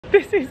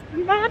This is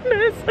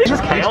madness. It's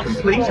just chaos,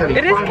 please.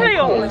 It is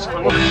chaos.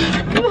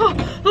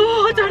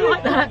 Oh, I don't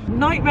like that.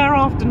 Nightmare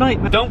after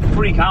nightmare. Don't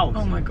freak out.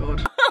 Oh my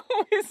god.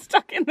 We're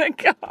stuck in the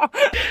car.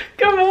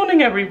 Good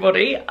morning,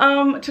 everybody.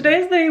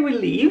 Today's the day we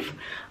leave.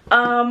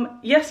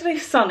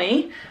 Yesterday's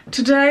sunny.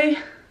 Today,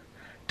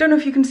 don't know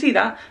if you can see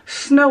that,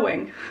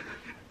 snowing.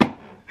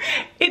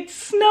 It's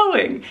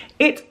snowing.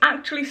 It's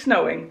actually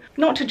snowing.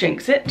 Not to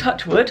jinx it,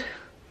 touch wood.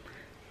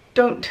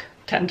 Don't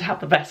tend to have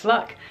the best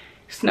luck.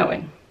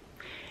 Snowing.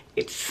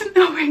 It's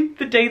snowing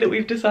the day that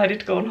we've decided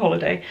to go on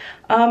holiday.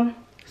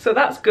 So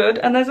that's good,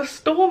 and there's a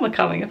storm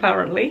coming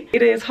apparently.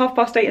 It is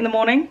 8:30 in the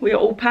morning. We are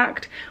all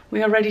packed.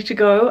 We are ready to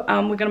go.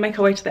 We're gonna make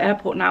our way to the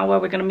airport now, where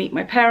we're gonna meet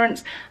my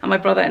parents and my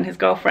brother and his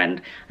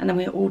girlfriend, and then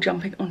we're all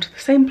jumping onto the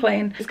same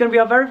plane. It's gonna be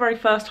our very, very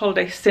first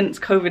holiday since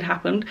COVID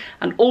happened,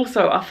 and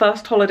also our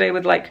first holiday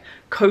with like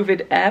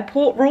COVID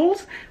airport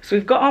rules. So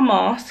we've got our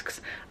masks,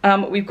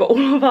 we've got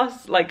all of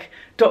us like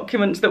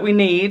documents that we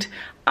need,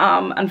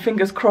 and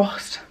fingers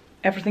crossed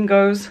everything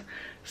goes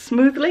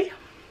smoothly.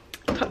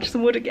 Touch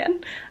some wood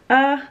again,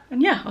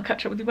 and yeah, I'll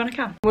catch up with you when I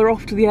can. We're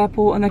off to the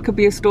airport and there could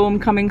be a storm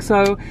coming,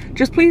 so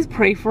just please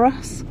pray for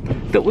us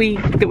that we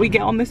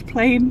get on this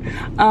plane,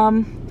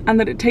 and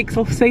that it takes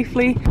off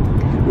safely.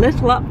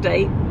 Little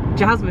update,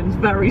 Jasmine's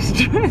very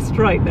stressed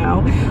right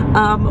now.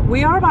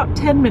 We are about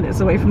 10 minutes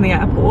away from the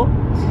airport.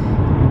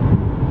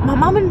 My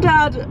mum and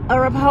dad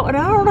are about an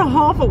hour and a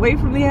half away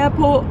from the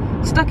airport,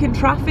 stuck in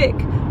traffic.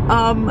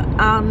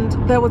 And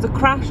there was a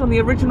crash on the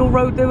original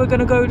road they were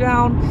going to go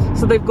down,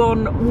 so they've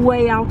gone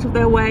way out of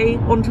their way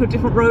onto a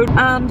different road,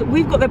 and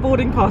we've got their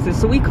boarding passes,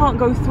 so we can't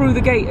go through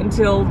the gate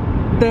until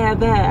they're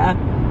there,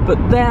 but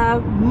they're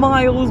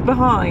miles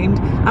behind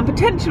and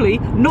potentially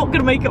not going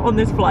to make it on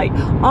this flight.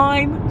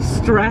 I'm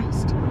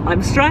stressed.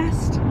 I'm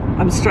stressed.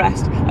 I'm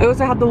stressed. I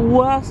also had the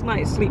worst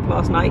night's sleep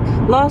last night.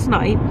 Last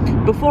night,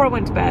 before I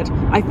went to bed,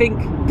 I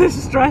think the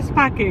stress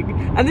packing,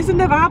 and this had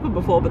never happened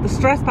before, but the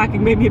stress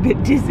packing made me a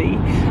bit dizzy.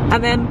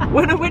 And then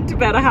when I went to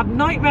bed, I had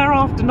nightmare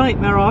after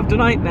nightmare after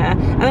nightmare.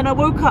 And then I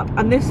woke up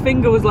and this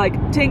finger was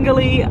like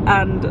tingly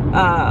and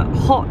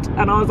hot,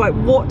 and I was like,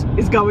 what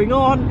is going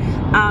on?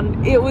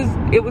 And it was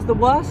the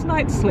worst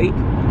night's sleep.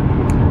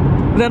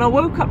 Then I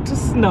woke up to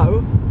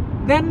snow.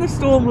 Then the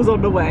storm was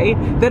on the way.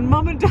 Then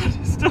mum and dad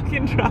are stuck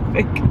in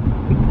traffic.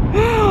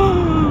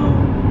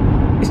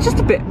 It's just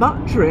a bit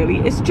much, really.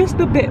 It's just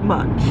a bit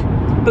much.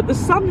 But the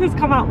sun has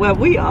come out where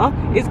we are.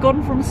 It's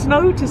gone from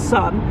snow to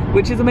sun,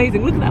 which is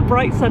amazing. Look at that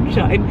bright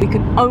sunshine. We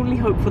can only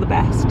hope for the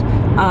best.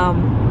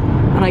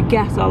 And I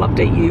guess I'll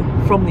update you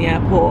from the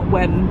airport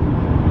when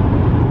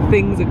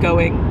things are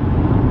going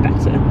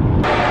better.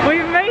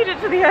 We've made it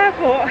to the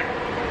airport.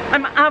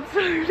 I'm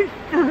absolutely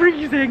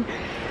freezing.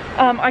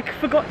 I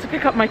forgot to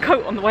pick up my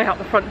coat on the way out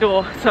the front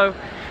door, so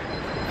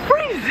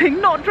freezing,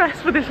 not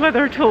dressed for this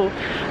weather at all.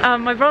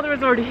 My brother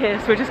is already here,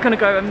 so we're just gonna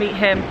go and meet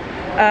him,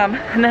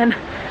 and then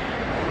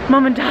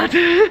mum and dad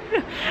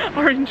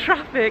are in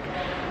traffic,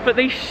 but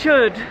they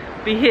should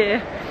be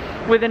here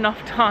with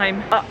enough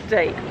time.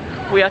 Update,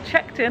 we are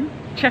checked in.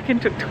 Check-in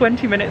took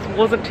 20 minutes,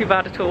 wasn't too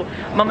bad at all.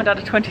 Mum and dad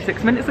are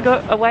 26 minutes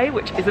away,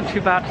 which isn't too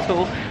bad at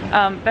all.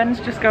 Ben's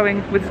just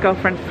going with his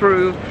girlfriend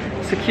through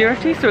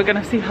security, so we're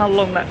gonna see how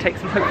long that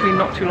takes, and hopefully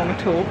not too long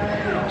at all.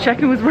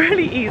 Check-in was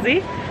really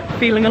easy,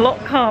 feeling a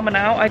lot calmer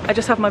now. I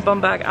just have my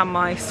bum bag and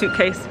my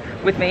suitcase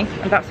with me,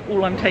 and that's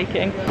all I'm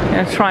taking. I'm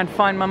gonna try and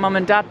find my mum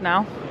and dad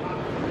now.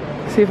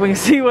 See if we can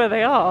see where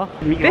they are.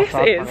 This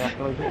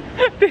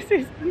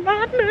is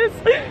madness.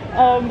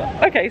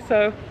 Okay,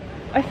 so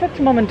I said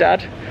to mum and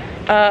dad,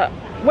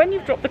 when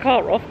you've dropped the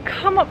car off,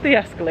 come up the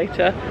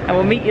escalator and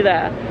we'll meet you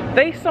there.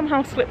 They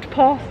somehow slipped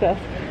past us,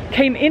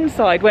 came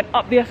inside, went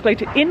up the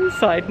escalator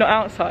inside, not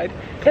outside.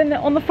 Then they're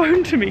on the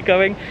phone to me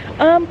going,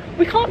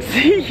 we can't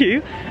see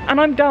you. And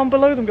I'm down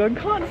below them going,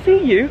 can't see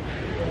you.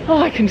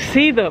 Oh, I can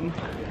see them.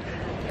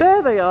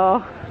 There they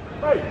are.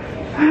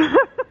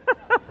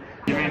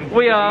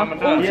 We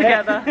are all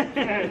together.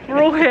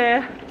 We're all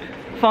here.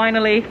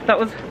 Finally, that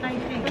was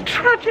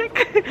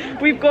tragic.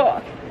 We've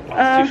got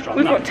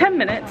 10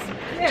 minutes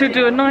to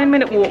do a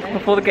 9-minute walk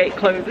before the gate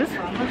closes.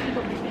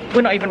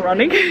 We're not even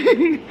running.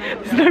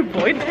 There's no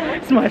point.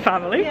 It's my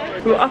family.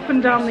 We're up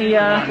and down the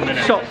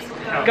shops,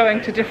 going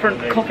to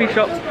different coffee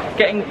shops,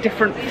 getting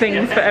different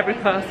things for every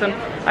person.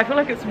 I feel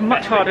like it's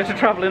much harder to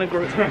travel in a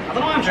group. I don't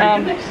know why I'm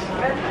drinking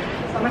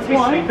this.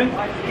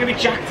 You're gonna be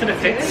jacked to the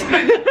tits.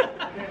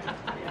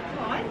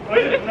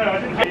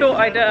 I thought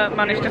I'd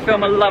managed to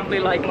film a lovely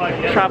like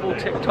travel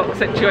TikTok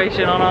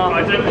situation on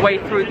our way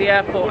through the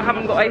airport. I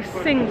haven't got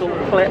a single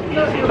clip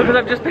because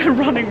I've just been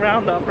running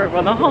around after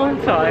everyone the whole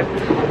time.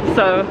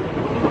 So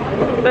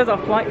there's our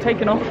flight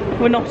taking off.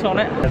 We're not on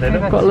it.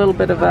 We've got a little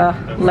bit of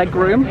leg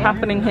room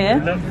happening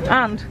here,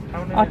 and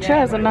our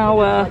chairs are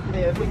now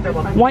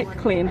wiped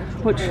clean,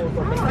 which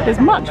is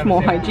much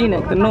more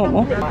hygienic than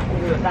normal. You're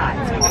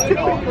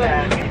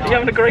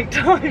having a great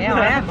time.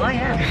 Yeah, I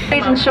am.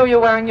 Please ensure you're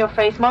wearing your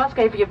face mask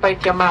over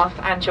both your mouth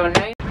and your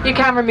nose. You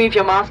can remove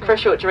your mask for a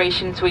short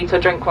duration to eat or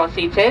drink while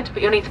seated,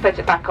 but you'll need to put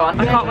it back on.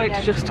 I can't wait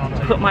to just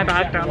put my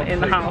bag down in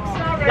the house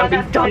and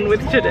be done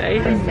with today.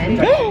 I don't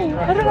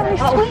have any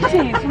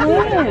sweeties.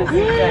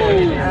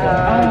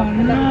 Oh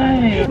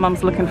no.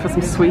 Mum's looking for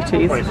some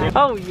sweeties.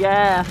 Oh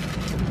yeah.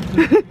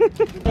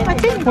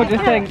 What do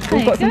you think?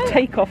 We've got some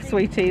take-off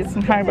sweeties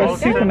from Haribo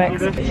Super Mix.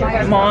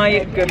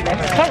 My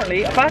goodness.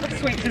 Currently, a bag of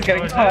sweets is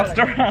getting passed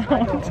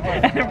around.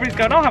 And everybody's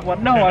going, I'll have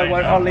one. No, I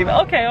won't. I'll leave it.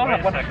 Okay, I'll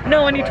have one.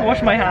 No, I need to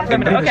wash my hands.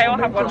 Okay, I'll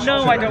have one.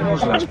 No, I don't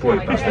want one.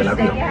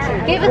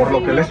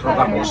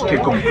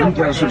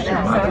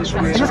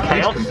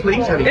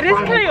 It is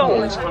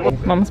chaos.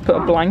 Mum's put a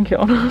blanket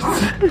on us.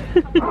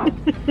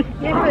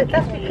 Yeah, but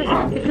that's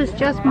because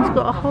Jasmine's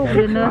got a hole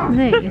in her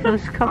knee, so I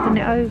was covering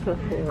it over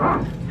for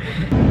her.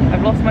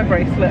 I've lost my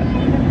bracelet,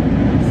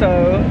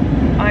 so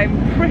I'm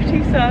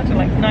pretty certain,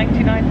 like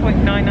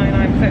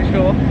 99.999%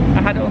 sure,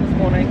 I had it on this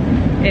morning.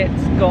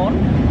 It's gone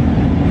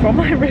from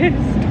my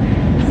wrist,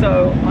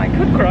 so I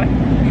could cry.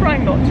 I'm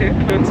trying not to.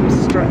 Doing some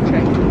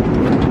stretching.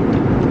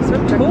 So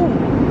cool.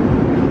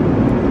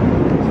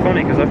 It's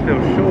funny because I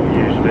feel short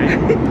usually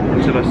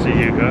until I see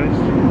you guys.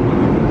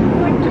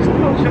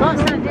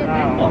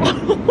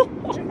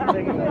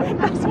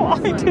 That's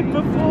what I did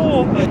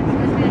before.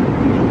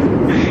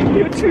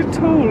 You're too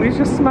tall, he's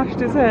just smashed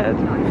his head.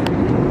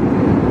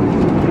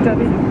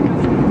 Daddy.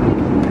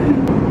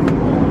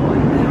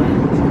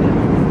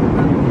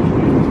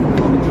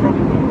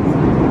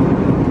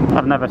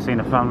 I've never seen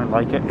a family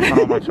like it on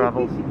all my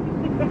travels.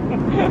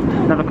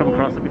 Never come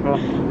across it before.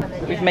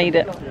 We've made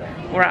it.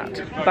 We're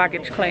at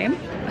baggage claim.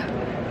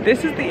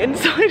 This is the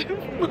inside of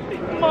my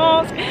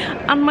mask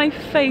and my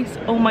face.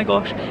 Oh my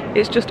gosh,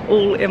 it's just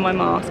all in my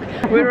mask.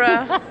 We're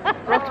off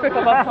to pick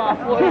up our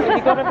passport. Have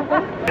you got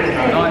everything?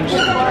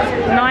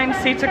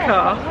 9-seater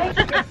car.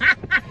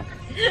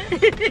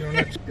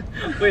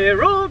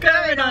 We're all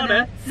going on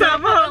a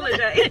summer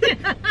holiday.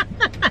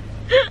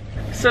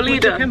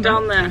 Solida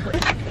down there.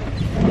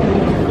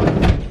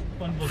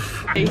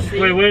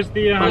 Wait, where's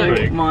the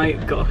handbrake? Oh my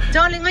gosh.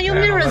 Darling, are your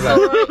mirrors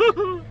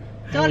alright?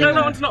 Darling, no,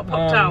 that one's not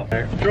popped out.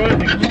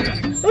 Driving.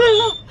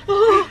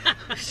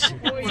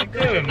 What are you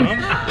doing, Mum?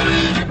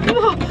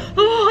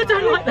 oh, I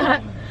don't like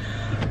that.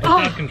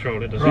 I can't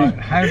control it, does it?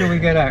 How do we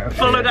get out of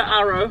Follow that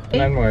arrow.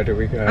 And then where do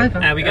we go?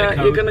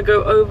 You're gonna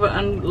go over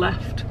and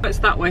left. It's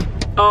that way.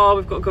 Oh,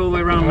 we've got to go all the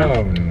way around now.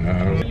 Oh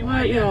no.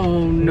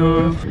 Oh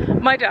no.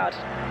 My dad,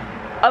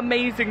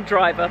 amazing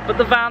driver, but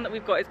the van that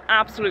we've got is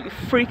absolutely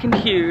freaking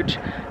huge.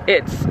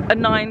 It's a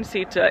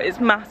 9-seater, it's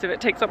massive, it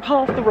takes up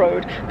half the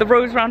road. The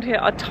roads around here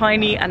are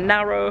tiny and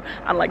narrow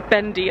and like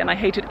bendy, and I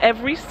hated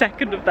every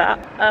second of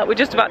that. We're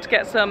just about to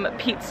get some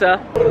pizza.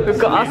 We've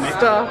got our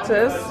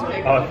starters.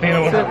 Oh, I think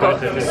I want So we've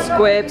got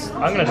squid.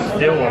 I'm gonna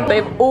steal one.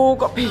 They've all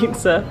got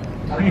pizza,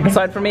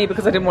 aside from me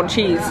because I didn't want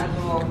cheese.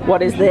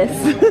 What is this?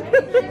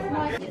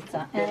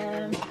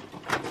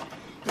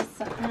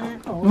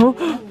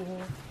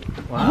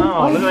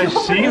 Wow, look at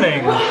those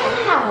ceilings.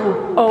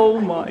 Oh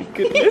my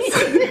goodness.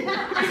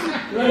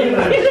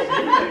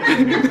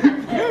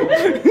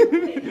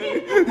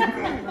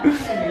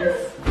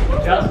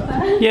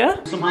 Yeah?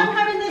 I'm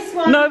having this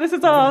one. No, this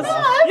is ours.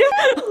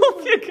 Yeah,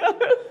 off you go.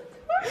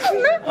 Off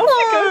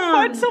you go,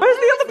 find some. Where's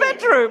the other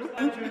bedroom?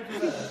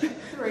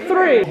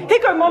 3. Here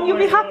you go, Mum, you'll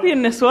be happy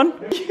in this one.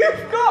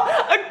 You've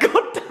got a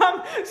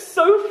goddamn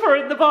sofa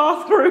in the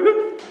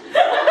bathroom.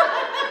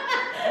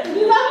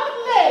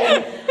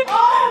 Lovely.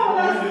 Oh,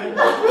 that's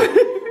lovely.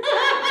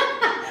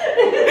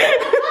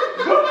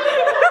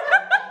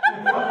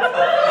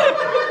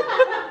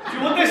 Do you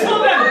want this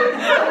one then?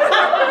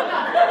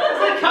 Is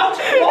there a couch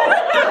in one? Is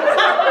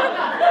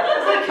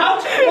there a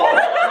couch in one?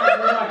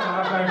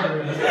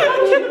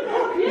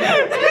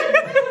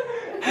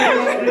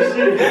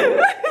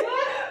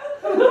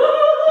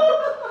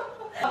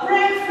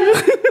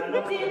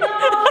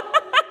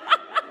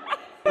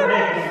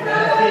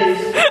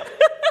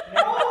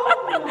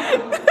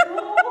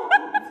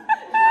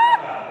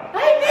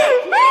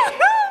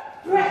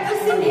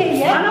 Breakfast in here,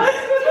 yeah?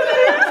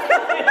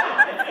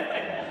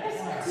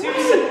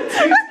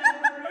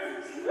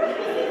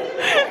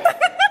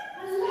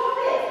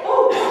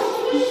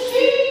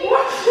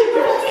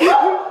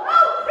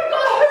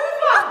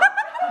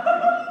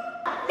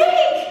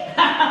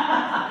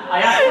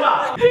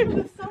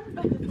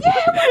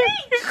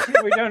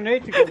 We don't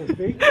need to go to the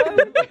beach. Oh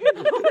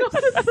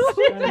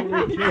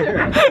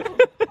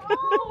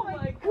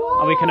my god.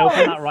 And we can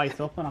open that right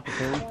up and have a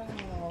pool.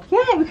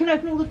 Yeah, we can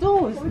open all the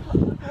doors.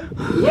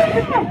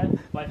 Yeah.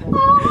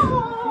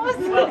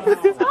 Oh,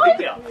 that's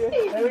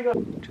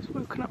exciting. Just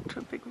woken up to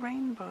a big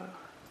rainbow.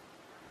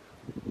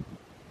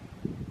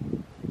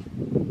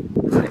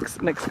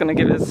 Nick's gonna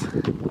give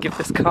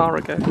this car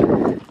a go.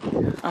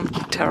 I'm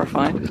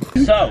terrified.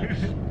 So,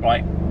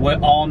 right, we're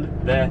on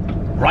the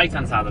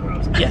right-hand side of the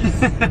road. Yes.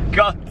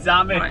 God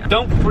damn it. Right.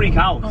 Don't freak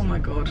out. Oh my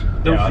god.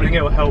 Don't I freak think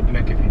it will help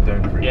Nick if you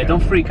don't freak out.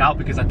 don't freak out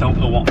because I don't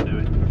know what I'm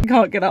doing. You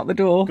can't get out the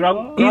door. Grab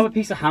a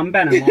piece of ham,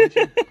 Ben, and launch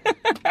it.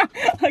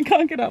 I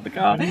can't get out the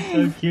car. He's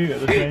so cute at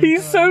the same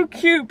He's time. so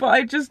cute, but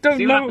I just don't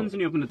See know. what happens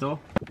when you open the door?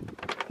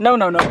 No,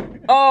 no, no.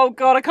 Oh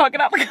God, I can't get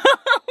out the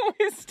car.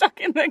 We're stuck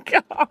in the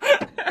car.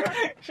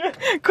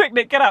 Quick,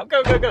 Nick, get out.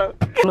 Go, go, go.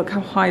 Look how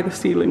high the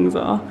ceilings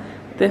are.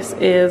 This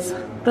is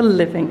the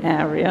living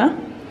area.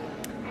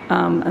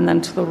 And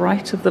then to the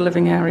right of the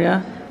living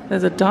area,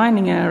 there's a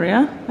dining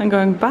area. And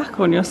going back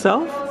on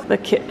yourself, the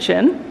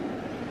kitchen,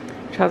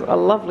 which has a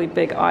lovely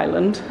big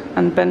island.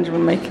 And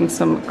Benjamin making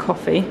some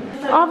coffee.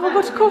 Oh, I've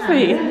got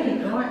coffee.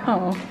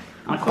 Oh.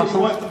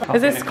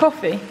 Is this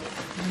coffee?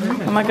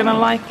 Am I gonna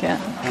like it?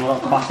 And a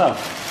little croissant.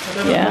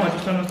 Yeah. I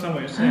just don't understand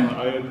what you're saying.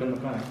 I opened the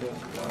bag.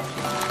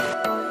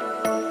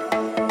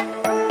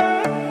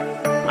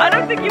 I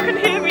don't think you can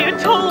hear me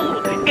at all.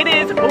 It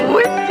is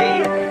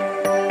windy.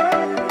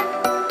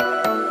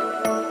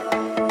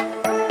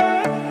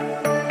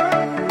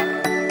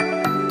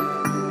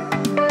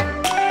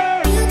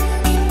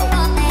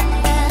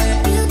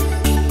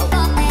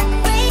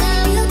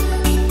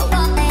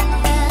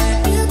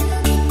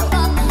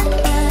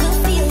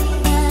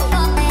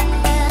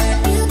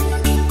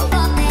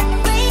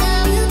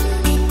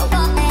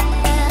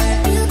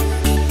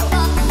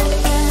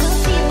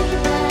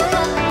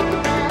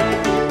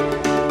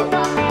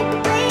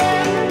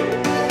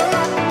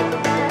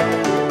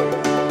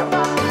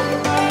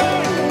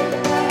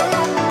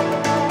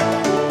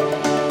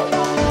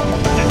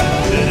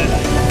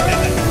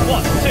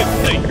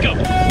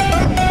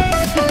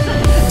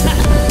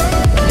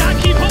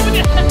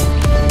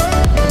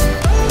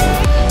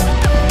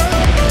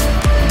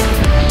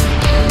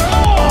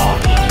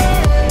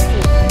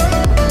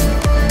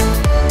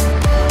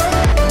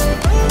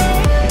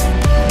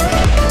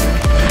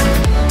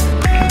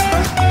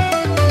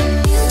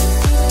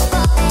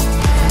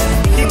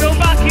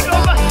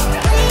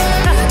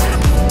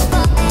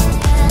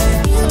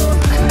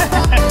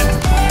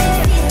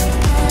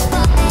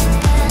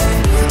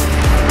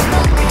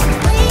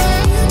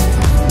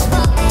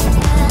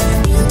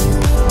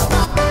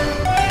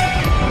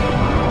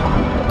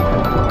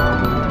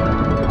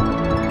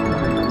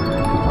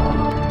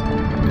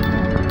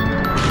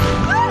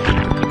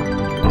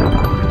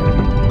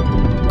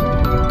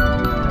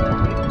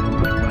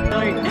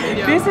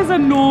 This is a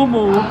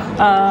normal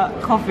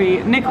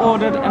coffee. Nick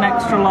ordered an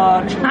extra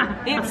large.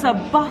 It's a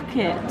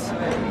bucket.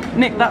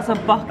 Nick, that's a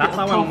bucket. That's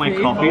how I want my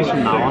coffees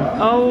from now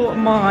on. Oh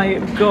my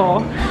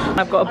god.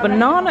 I've got a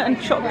banana and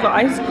chocolate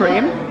ice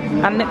cream,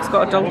 and Nick's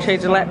got a dulce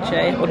de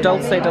leche, or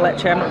dulce de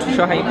leche, I'm not too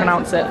sure how you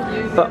pronounce it,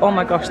 but oh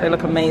my gosh, they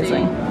look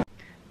amazing.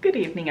 Good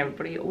evening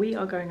everybody. We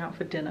are going out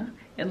for dinner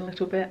in a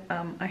little bit.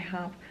 I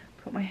have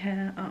put my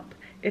hair up.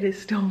 It is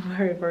still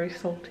very, very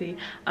salty.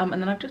 And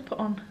then I've just put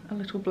on a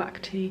little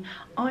black tea.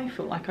 I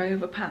feel like I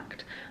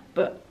overpacked,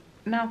 but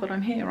now that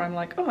I'm here, I'm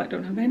like, oh, I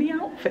don't have any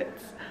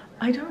outfits.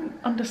 I don't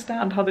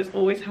understand how this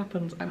always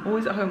happens. I'm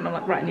always at home and I'm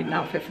like, right, I need an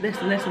outfit for this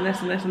and this and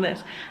this and this and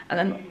this. And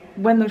then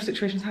when those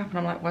situations happen,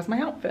 I'm like, where's my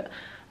outfit?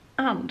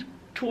 And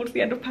towards the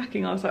end of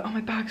packing, I was like, oh,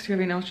 my bag's too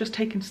heavy, and I was just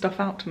taking stuff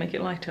out to make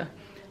it lighter.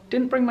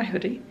 Didn't bring my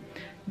hoodie.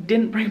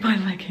 Didn't bring my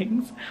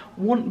leggings.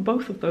 Want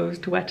both of those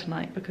to wear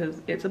tonight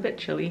because it's a bit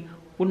chilly.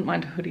 Wouldn't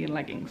mind a hoodie and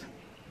leggings.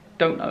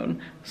 Don't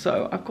own.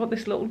 So I've got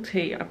this little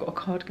tee. I've got a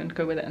cardigan to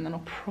go with it, and then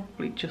I'll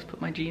probably just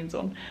put my jeans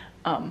on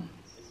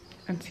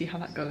and see how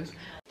that goes.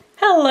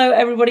 Hello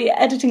everybody,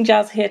 Editing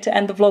Jazz here to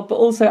end the vlog, but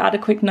also add a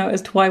quick note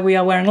as to why we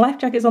are wearing life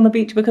jackets on the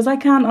beach, because I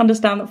can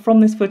understand that from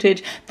this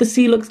footage the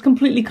sea looks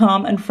completely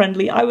calm and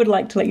friendly. I would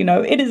like to let you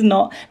know it is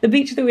not. The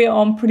beach that we are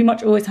on pretty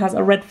much always has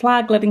a red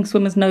flag letting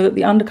swimmers know that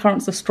the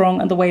undercurrents are strong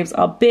and the waves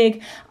are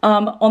big.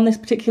 On this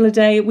particular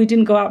day we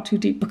didn't go out too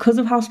deep because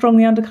of how strong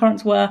the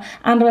undercurrents were,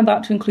 and I'm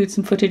about to include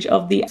some footage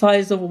of the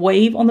size of a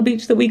wave on the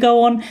beach that we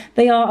go on.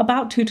 They are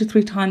about 2 to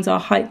 3 times our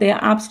height. They are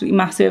absolutely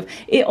massive.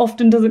 It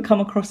often doesn't come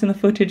across in the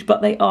footage,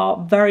 but they are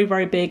very,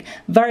 very big,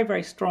 very,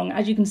 very strong.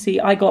 As you can see,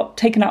 I got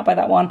taken out by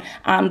that one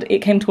and it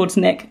came towards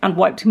Nick and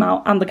wiped him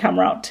out and the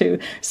camera out too.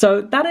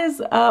 So that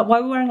is why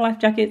we're wearing life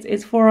jackets.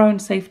 It's for our own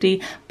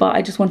safety, but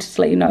I just wanted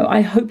to let you know. I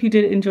hope you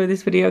did enjoy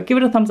this video. Give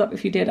it a thumbs up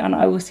if you did, and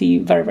I will see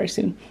you very, very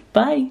soon.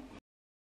 Bye.